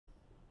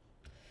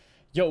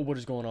Yo, what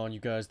is going on, you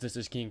guys? This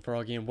is King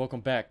Froggy, and welcome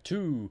back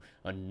to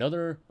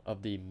another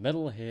of the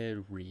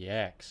Metalhead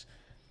Reacts.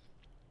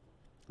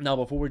 Now,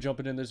 before we jump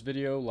into this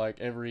video, like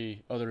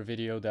every other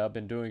video that I've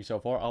been doing so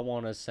far, I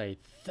want to say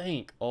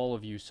thank all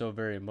of you so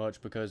very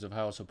much because of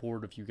how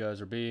supportive you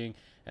guys are being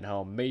and how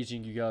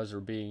amazing you guys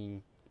are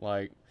being,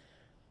 like,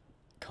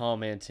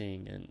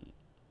 commenting and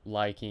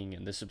liking,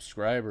 and the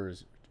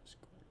subscribers are just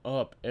going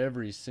up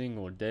every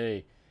single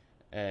day,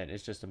 and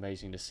it's just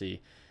amazing to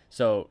see.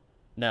 So,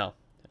 now,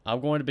 I'm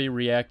going to be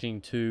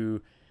reacting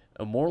to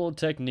Immortal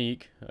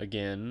Technique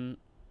again,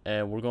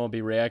 and we're going to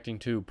be reacting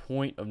to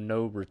Point of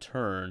No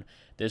Return.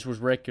 This was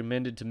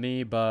recommended to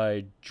me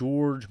by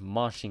George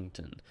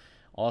Washington.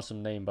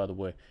 Awesome name, by the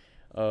way.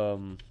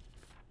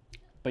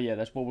 But yeah,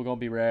 that's what we're going to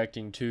be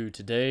reacting to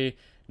today.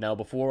 Now,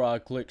 before I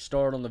click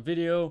start on the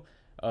video,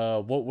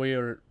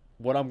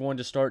 what I'm going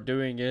to start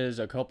doing is,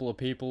 a couple of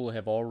people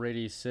have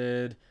already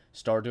said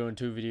start doing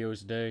 2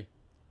 videos a day.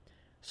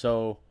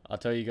 So, I'll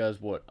tell you guys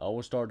what, I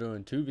will start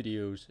doing 2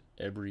 videos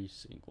every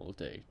single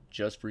day,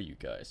 just for you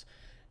guys.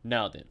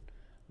 Now then,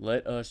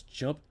 let us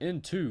jump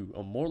into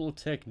Immortal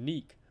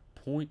Technique,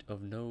 Point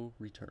of No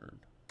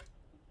Return.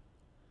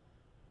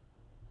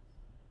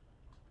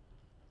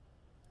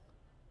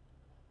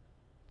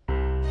 Yeah,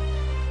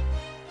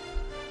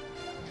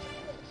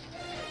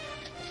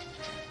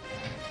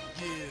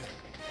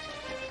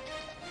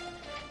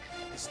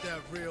 it's that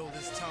real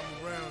this time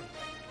around.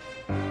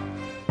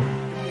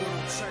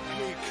 Immortal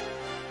Technique,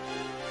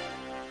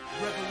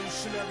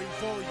 Revolutionary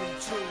Volume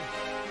 2.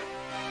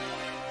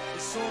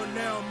 It's on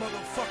now,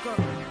 motherfucker.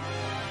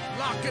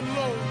 Lock and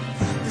load.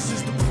 This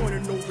is the point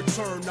of no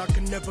return. I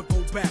can never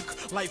go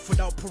back. Life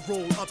without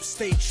parole,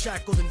 upstate,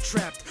 shackled and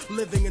trapped.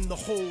 Living in the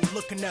hole,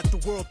 looking at the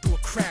world through a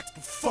crack.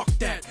 But fuck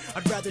that.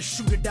 I'd rather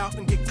shoot it out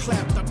and get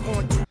clapped. I'm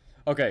going to.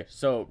 Okay,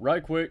 so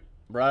right quick,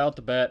 right out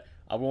the bat,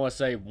 I want to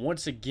say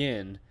once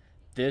again,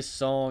 this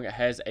song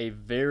has a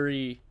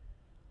very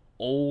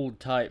old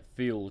type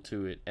feel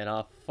to it, and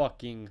I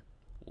fucking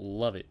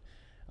love it.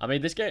 I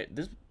mean,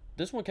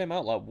 this one came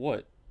out like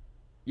what?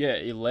 Yeah,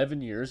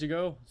 11 years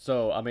ago.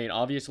 So, I mean,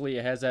 obviously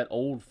it has that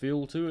old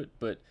feel to it,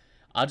 but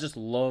I just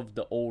love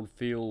the old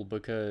feel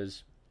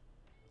because,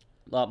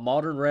 like,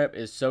 modern rap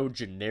is so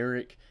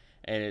generic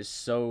and it's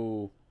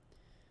so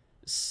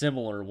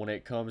similar when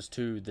it comes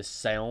to the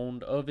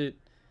sound of it.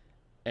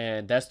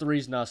 And that's the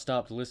reason I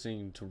stopped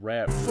listening to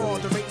rap.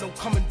 There ain't no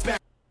coming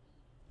back.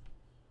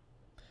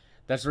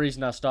 That's the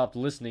reason I stopped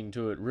listening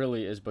to it,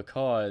 really, is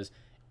because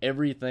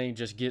everything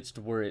just gets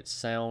to where it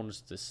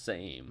sounds the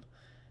same.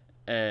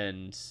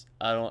 And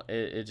I don't,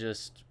 it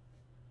just,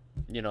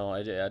 you know,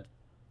 I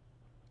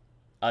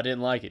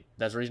didn't like it.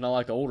 That's the reason I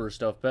like the older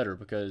stuff better,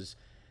 because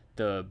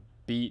the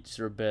beats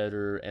are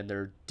better and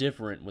they're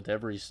different with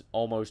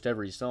almost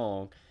every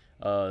song.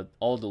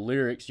 All the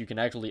lyrics you can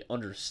actually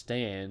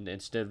understand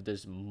instead of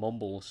this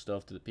mumble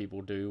stuff that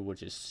people do,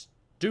 which is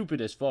stupid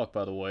as fuck,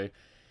 by the way.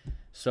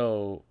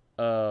 So,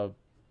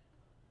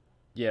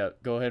 yeah,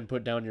 go ahead and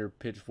put down your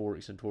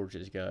pitchforks and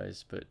torches,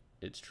 guys, but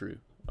it's true.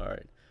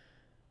 Alright.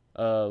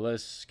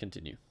 Let's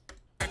continue.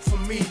 For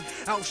me,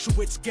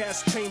 Auschwitz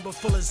gas chamber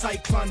full of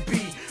Zyklon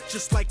B.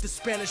 Just like the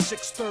Spanish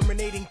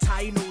exterminating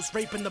Tainos,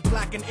 raping the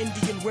black and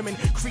Indian women,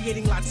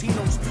 creating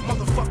Latinos.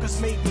 Motherfuckers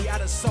made me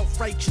out of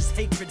self-righteous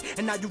hatred,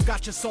 and now you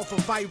got yourself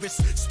a virus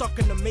stuck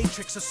in the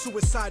matrix. A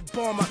suicide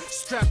bomber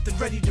strapped and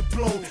ready to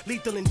blow.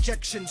 Lethal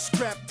injection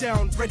strapped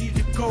down, ready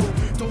to go.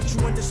 Don't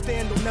you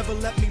understand? They'll never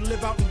let me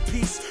live out in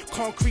peace.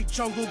 Concrete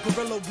jungle,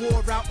 guerrilla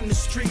war out in the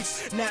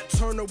streets. Nat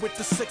Turner with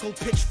the sickle,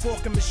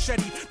 pitchfork and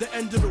machete. The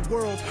end of the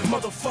world,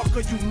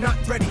 motherfucker, you not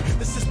ready.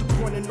 This is the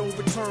point of no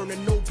return,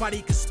 and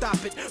nobody can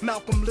stop it.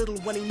 Malcolm Little,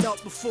 when he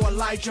knelt before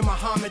Elijah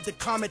Muhammad, the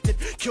comet that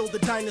killed the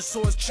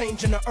dinosaurs,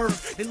 changing the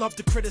earth. They love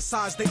to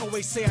criticize, they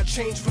always say I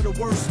changed for the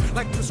worse,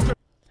 like prescription.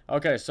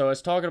 Okay, so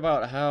it's talking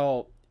about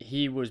how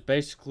he was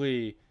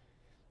basically,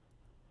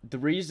 the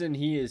reason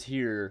he is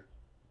here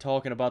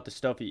talking about the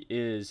stuff he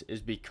is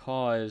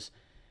because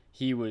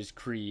he was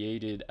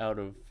created out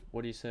of,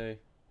 what do you say?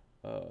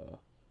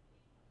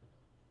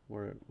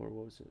 Where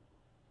was it?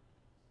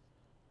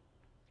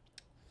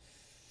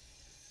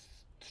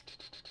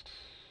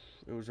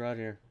 It was right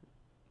here.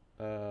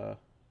 There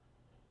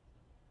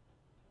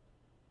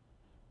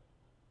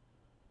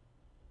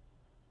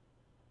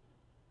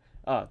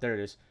it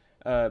is.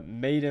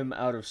 Made him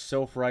out of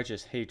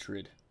self-righteous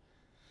hatred.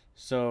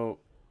 So,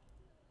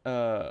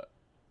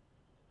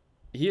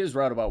 he is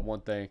right about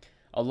one thing.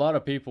 A lot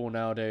of people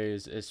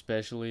nowadays,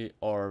 especially,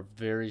 are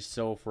very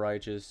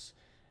self-righteous,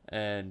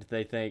 and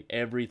they think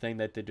everything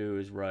that they do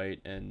is right,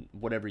 and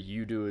whatever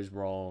you do is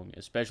wrong,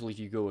 especially if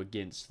you go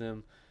against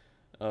them.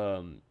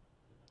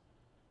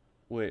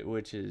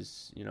 Which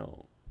is, you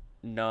know,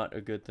 not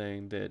a good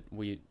thing that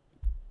we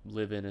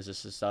live in as a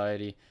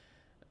society.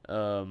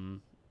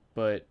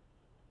 But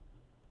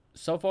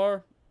so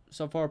far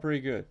pretty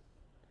good.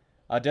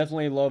 I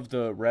definitely love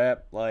the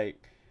rap,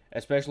 like,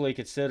 especially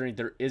considering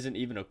there isn't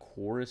even a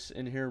chorus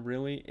in here,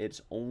 really. It's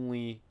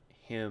only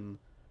him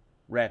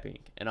rapping,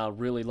 and I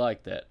really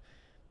like that,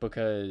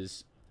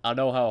 because I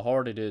know how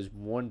hard it is,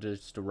 one,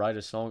 just to write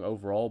a song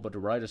overall, but to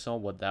write a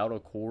song without a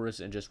chorus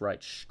and just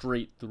write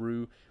straight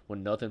through with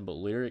nothing but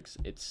lyrics,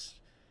 it's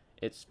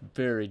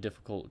very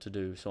difficult to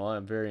do. So I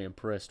am very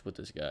impressed with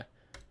this guy.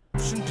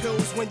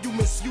 Pills when you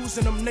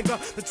misusing them, nigga.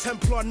 The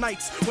Templar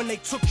Knights when they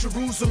took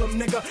Jerusalem,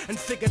 nigga, and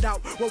figured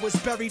out what was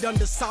buried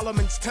under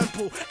Solomon's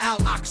temple.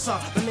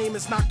 Al-Aqsa, the name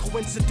is not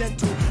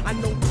coincidental. I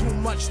know too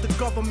much, the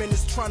government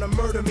is trying to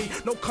murder me.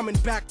 No coming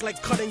back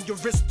like cutting your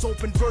wrists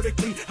open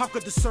vertically. How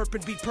could the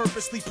serpent be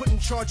purposely put in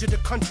charge of the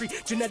country?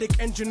 Genetic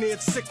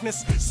engineered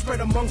sickness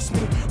spread amongst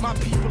me. My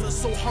people are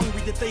so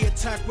hungry that they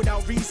attack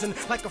without reason,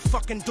 like a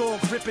fucking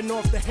dog ripping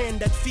off the hand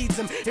that feeds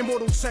them.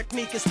 Immortal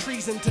technique is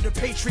treason to the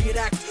Patriot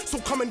Act. So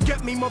come and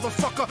get me,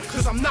 motherfucker,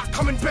 cause I'm not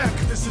coming back.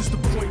 This is the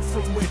point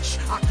from which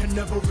I can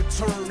never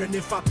return, and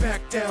if I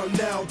back down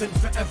now, then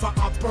forever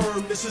I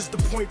burn. This is the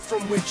point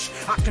from which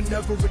I can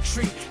never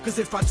retreat, cause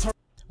if I turn...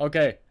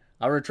 Okay,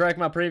 I retract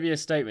my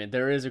previous statement.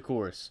 There is a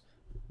chorus.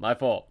 My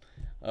fault.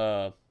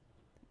 So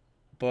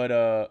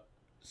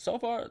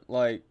far,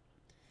 like,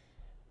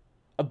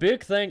 a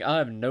big thing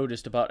I've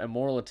noticed about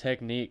Immortal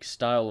Technique's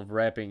style of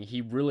rapping,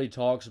 he really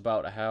talks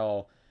about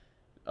how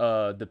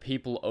the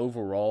people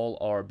overall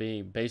are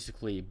being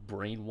basically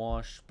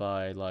brainwashed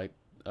by, like,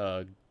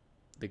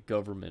 the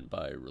government,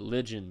 by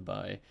religion,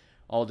 by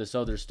all this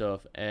other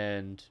stuff,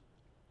 and,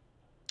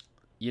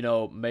 you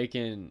know,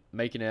 making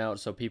it out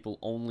so people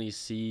only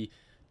see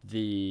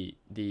the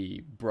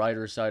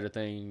brighter side of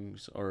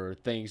things, or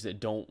things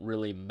that don't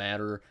really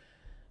matter.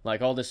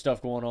 Like all this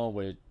stuff going on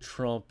with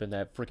Trump and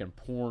that freaking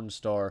porn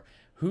star.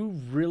 Who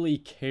really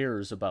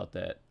cares about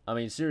that? I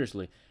mean,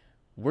 seriously,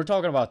 we're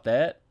talking about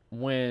that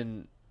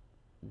when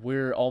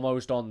we're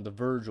almost on the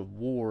verge of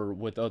war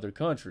with other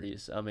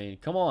countries. I mean,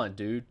 come on,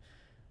 dude.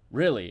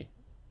 Really,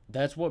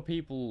 they want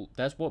people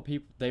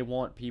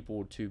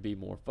to be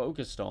more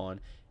focused on,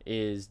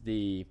 is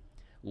the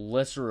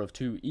lesser of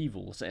two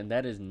evils, and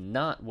that is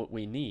not what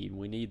we need.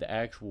 We need the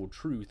actual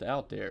truth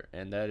out there,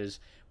 and that is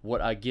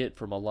what I get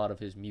from a lot of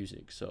his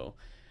music. So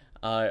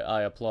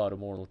I applaud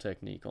Immortal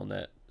Technique on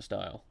that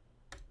style.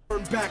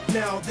 Turn back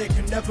now, there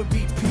can never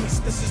be peace.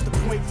 This is the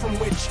point from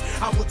which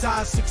I will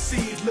die,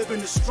 succeed, live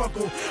in the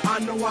struggle. I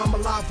know I'm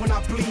alive when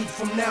I bleed.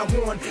 From now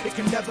on, it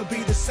can never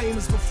be the same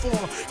as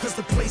before, cause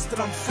the place that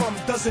I'm from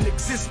doesn't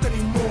exist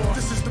anymore.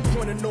 This is the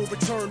point of no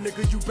return,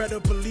 nigga, you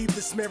better believe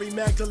this. Mary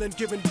Magdalene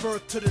giving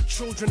birth to the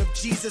children of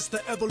Jesus.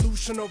 The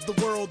evolution of the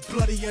world,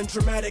 bloody and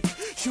dramatic.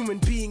 Human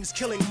beings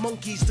killing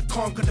monkeys to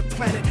conquer the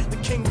planet. The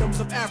kingdoms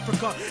of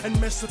Africa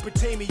and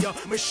Mesopotamia.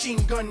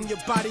 Machine gun your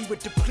body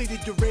with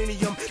depleted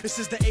uranium. This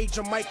is the age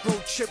of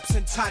microchips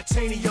and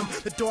titanium.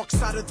 The dark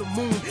side of the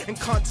moon, in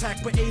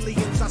contact with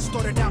aliens. I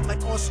started out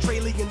like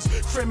Australians,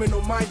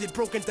 criminal minded,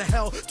 broke into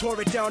hell,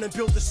 tore it down and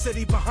built a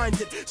city behind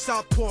it.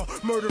 Southpaw,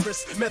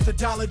 murderous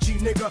methodology,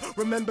 nigga.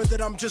 Remember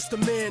that I'm just a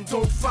man,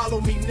 don't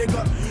follow me,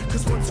 nigga.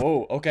 Cause once...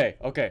 Whoa,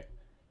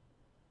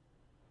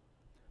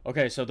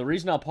 okay, so the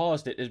reason I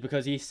paused it is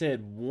because he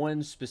said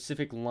one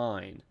specific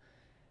line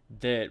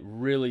that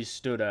really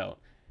stood out.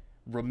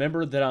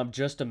 Remember that I'm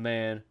just a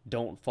man,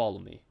 don't follow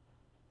me.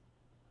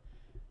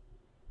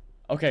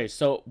 Okay,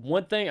 so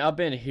one thing I've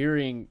been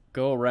hearing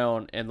go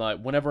around, and like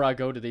whenever I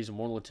go to these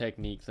Immortal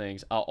Technique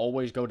things, I'll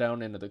always go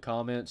down into the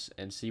comments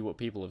and see what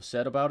people have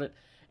said about it,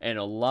 and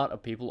a lot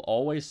of people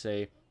always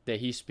say that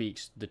he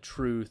speaks the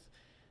truth,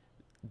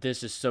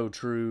 this is so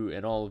true,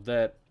 and all of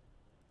that.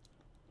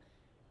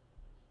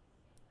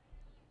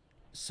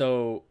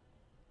 So,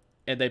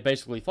 and they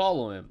basically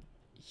follow him.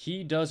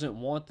 He doesn't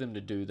want them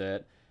to do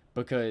that,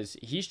 because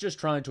he's just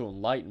trying to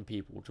enlighten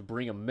people, to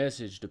bring a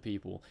message to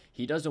people.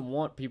 He doesn't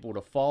want people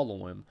to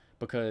follow him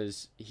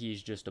because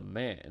he's just a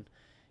man.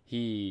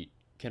 He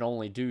can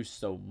only do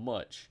so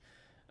much.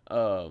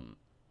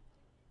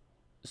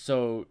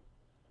 So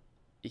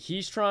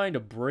he's trying to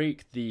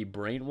break the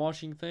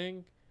brainwashing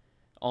thing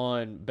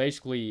on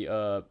basically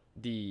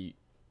the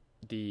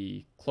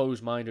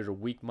closed-minded or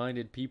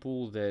weak-minded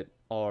people that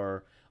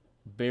are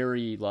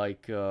very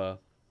like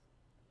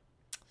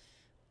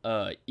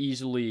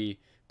easily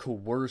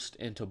coerced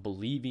into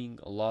believing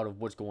a lot of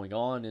what's going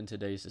on in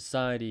today's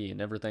society and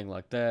everything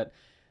like that,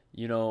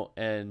 you know.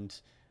 And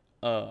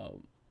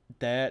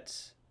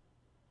that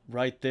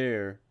right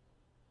there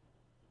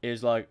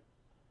is like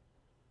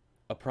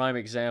a prime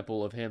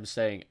example of him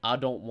saying, I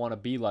don't want to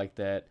be like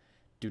that,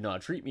 do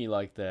not treat me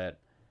like that.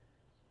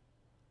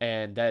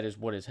 And that is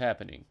what is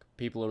happening.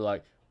 People are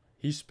like,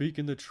 he's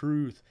speaking the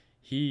truth,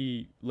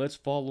 let's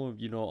follow him,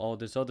 you know, all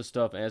this other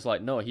stuff. And it's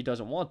like, no, he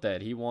doesn't want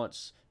that. He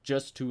wants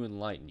just to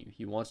enlighten you.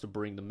 He wants to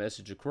bring the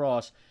message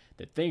across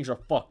that things are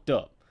fucked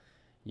up,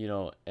 you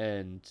know.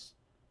 And,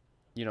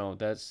 you know,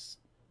 that's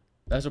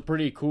a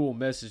pretty cool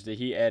message that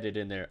he added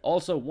in there.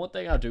 Also, one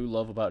thing I do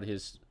love about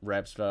his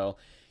rap style,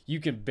 you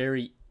can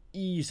very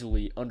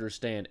easily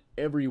understand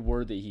every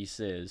word that he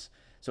says.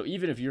 So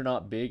even if you're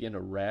not big into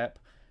rap,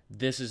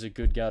 this is a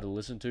good guy to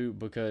listen to,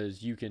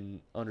 because you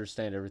can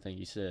understand everything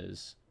he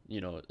says,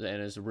 you know,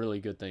 and it's a really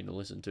good thing to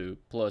listen to.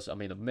 Plus, I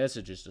mean, the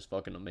message is just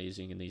fucking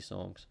amazing in these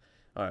songs.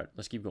 Alright,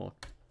 let's keep going.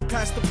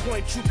 past the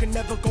point you can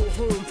never go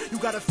home. You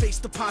gotta face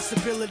the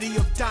possibility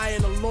of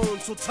dying alone.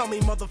 So tell me,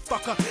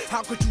 motherfucker,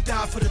 how could you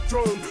die for the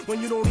throne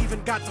when you don't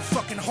even got the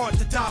fucking heart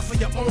to die for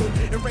your own?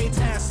 It rains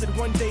acid,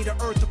 one day the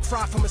earth will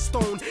cry from a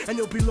stone, and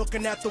you'll be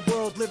looking at the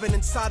world living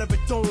inside of a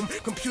dome.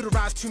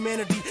 Computerized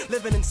humanity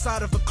living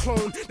inside of a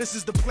clone. This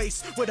is the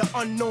place where the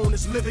unknown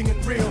is living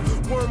and real.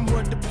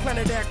 Wormwood, the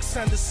planet X,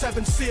 and the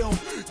seventh seal.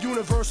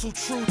 Universal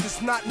truth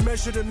is not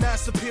measured in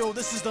mass appeal.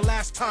 This is the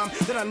last time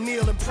that I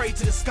kneel and pray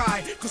to the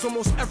sky, cause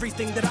almost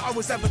everything that I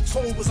was ever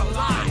told was a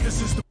lie.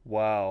 This is the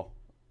wow.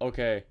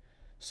 Okay,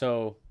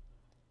 so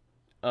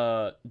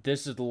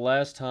this is the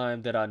last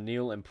time that I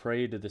kneel and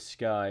pray to the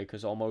sky,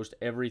 because almost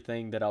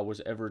everything that I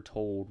was ever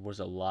told was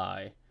a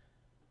lie.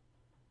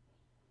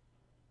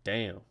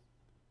 Damn.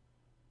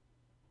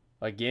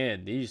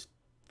 Again, these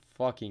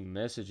fucking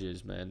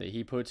messages, man, that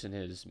he puts in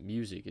his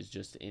music is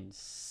just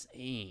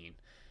insane.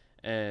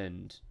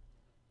 And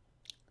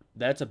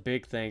that's a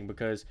big thing,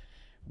 because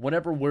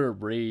whenever we're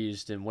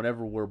raised and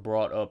whenever we're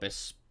brought up,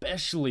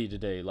 especially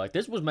today, like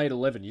this was made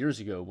 11 years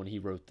ago when he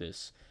wrote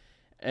this,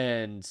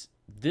 and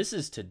this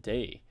is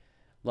today.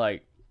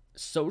 Like,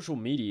 social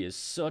media is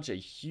such a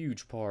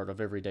huge part of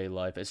everyday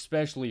life,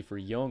 especially for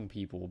young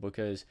people,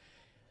 because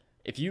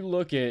if you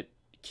look at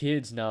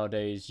kids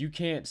nowadays, you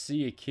can't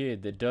see a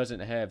kid that doesn't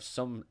have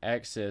some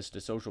access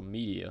to social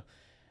media.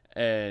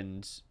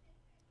 And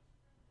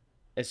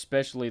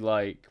especially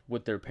like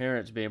with their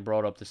parents being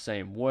brought up the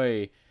same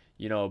way,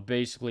 you know,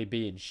 basically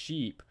being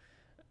sheep,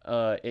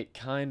 it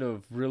kind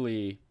of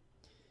really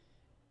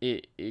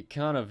it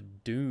kind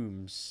of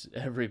dooms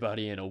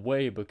everybody in a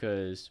way,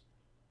 because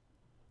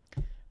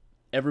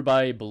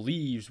everybody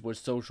believes what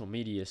social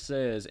media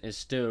says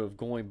instead of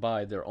going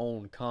by their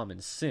own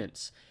common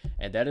sense.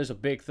 And that is a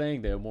big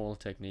thing that Immortal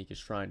Technique is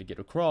trying to get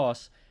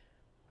across.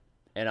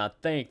 And I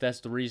think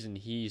that's the reason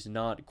he's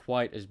not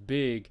quite as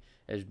big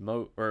as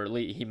or at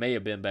least he may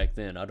have been back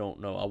then. I don't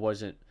know. I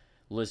wasn't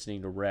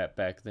listening to rap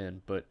back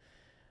then, but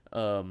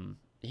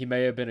he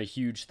may have been a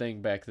huge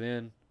thing back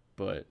then.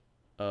 But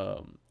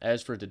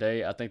as for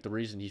today, I think the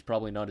reason he's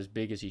probably not as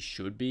big as he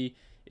should be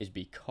is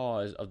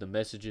because of the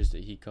messages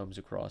that he comes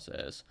across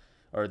as,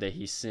 or that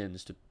he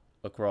sends to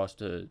across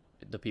to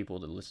the people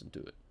that listen to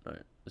it. All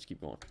right, let's keep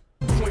going.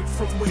 Point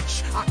from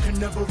which I can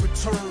never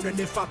return, and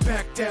if I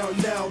back down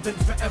now, then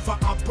forever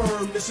I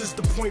burn. This is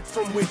the point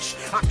from which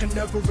I can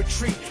never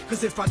retreat,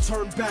 cause if I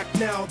turn back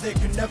now, there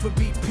can never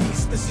be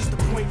peace. This is the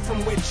point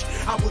from which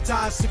I will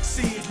die,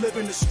 succeed, live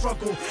in the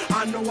struggle.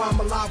 I know I'm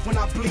alive when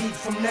I bleed.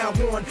 From now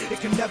on, it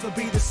can never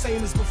be the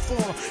same as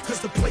before, cause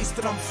the place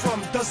that I'm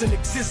from doesn't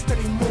exist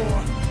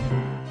anymore.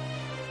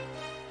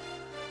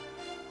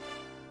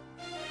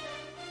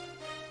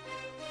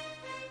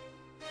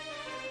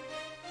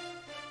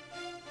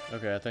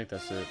 Okay, I think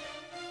that's it.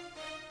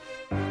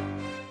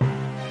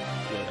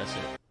 Yeah, that's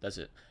it. That's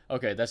it.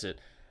 Okay, that's it.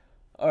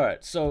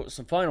 Alright, so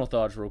some final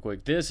thoughts real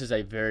quick. This is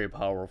a very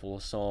powerful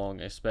song,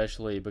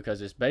 especially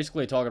because it's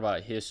basically talking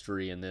about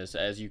history in this,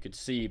 as you could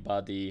see by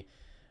the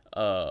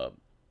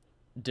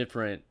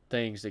different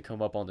things that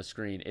come up on the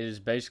screen. It is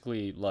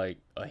basically like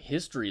a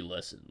history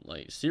lesson,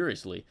 like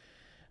seriously.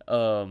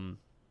 And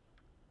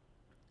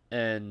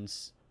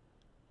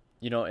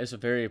you know, it's a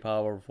very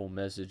powerful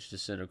message to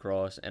send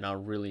across, and I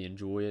really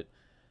enjoy it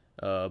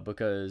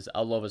because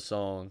I love a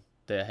song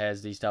that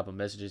has these type of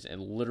messages,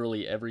 and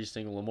literally every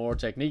single Immortal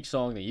Technique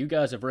song that you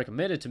guys have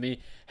recommended to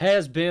me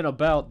has been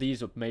about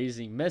these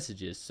amazing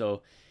messages.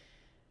 So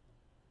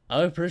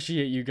I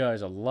appreciate you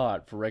guys a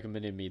lot for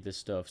recommending me this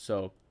stuff.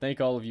 So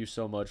thank all of you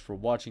so much for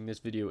watching this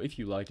video. If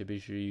you liked it, be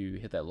sure you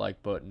hit that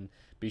like button.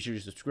 Be sure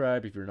to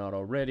subscribe if you're not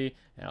already,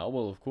 and I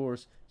will, of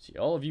course, see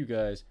all of you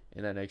guys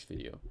in that next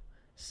video.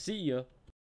 See ya.